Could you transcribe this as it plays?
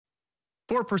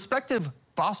For prospective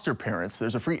foster parents,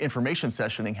 there's a free information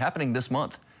session happening this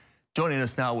month. Joining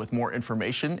us now with more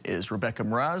information is Rebecca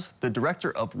Mraz, the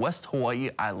Director of West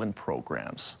Hawaii Island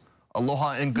Programs.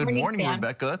 Aloha and good morning,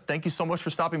 Rebecca. Thank you so much for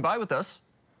stopping by with us.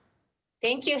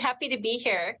 Thank you. Happy to be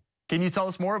here. Can you tell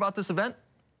us more about this event?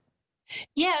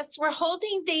 Yes, we're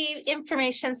holding the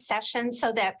information session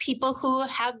so that people who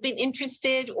have been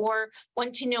interested or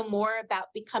want to know more about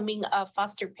becoming a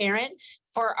foster parent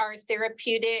for our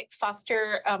therapeutic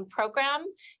foster program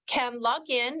can log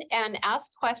in and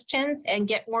ask questions and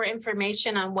get more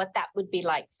information on what that would be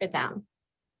like for them.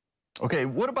 Okay,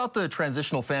 what about the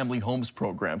Transitional Family Homes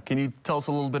Program? Can you tell us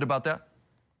a little bit about that?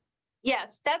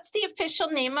 Yes, that's the official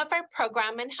name of our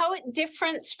program, and how it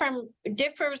differs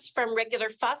from regular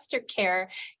foster care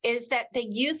is that the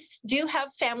youths do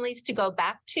have families to go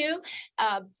back to.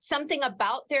 Something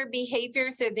about their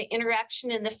behaviors or the interaction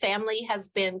in the family has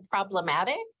been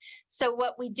problematic. So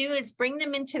what we do is bring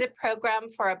them into the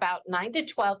program for about 9 to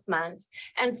 12 months.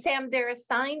 And Sam, they're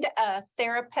assigned a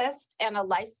therapist and a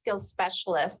life skills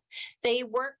specialist. They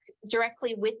work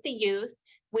directly with the youth,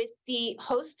 with the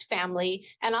host family,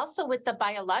 and also with the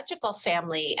biological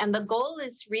family. And the goal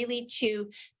is really to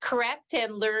correct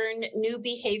and learn new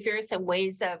behaviors and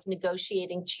ways of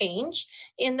negotiating change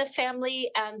in the family.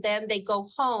 And then they go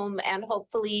home and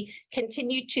hopefully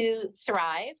continue to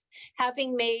thrive,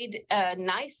 having made a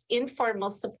nice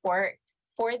informal support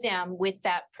for them with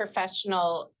that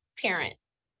professional parent.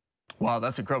 Wow,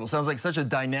 that's incredible. Sounds like such a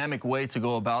dynamic way to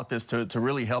go about this to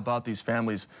really help out these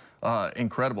families.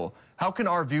 Incredible. How can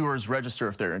our viewers register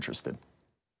if they're interested?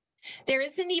 There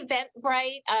is an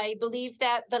Eventbrite. I believe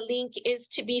that the link is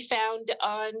to be found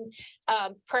on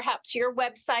perhaps your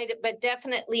website, but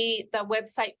definitely the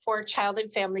website for Child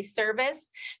and Family Service.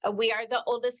 We are the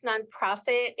oldest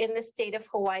nonprofit in the state of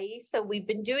Hawaii, so we've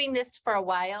been doing this for a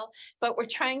while, but we're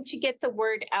trying to get the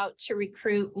word out to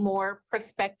recruit more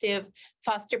prospective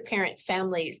foster parent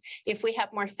families. If we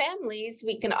have more families,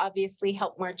 we can obviously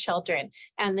help more children,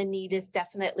 and the need is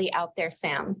definitely out there,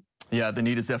 Sam. Yeah, the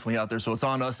need is definitely out there. So it's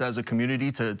on us as a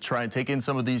community to try and take in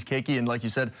some of these keiki and, like you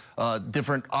said,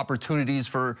 different opportunities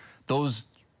for those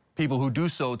people who do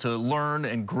so to learn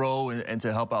and grow and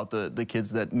to help out the kids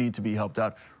that need to be helped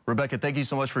out. Rebecca, thank you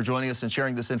so much for joining us and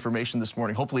sharing this information this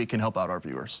morning. Hopefully it can help out our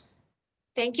viewers.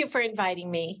 Thank you for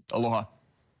inviting me. Aloha.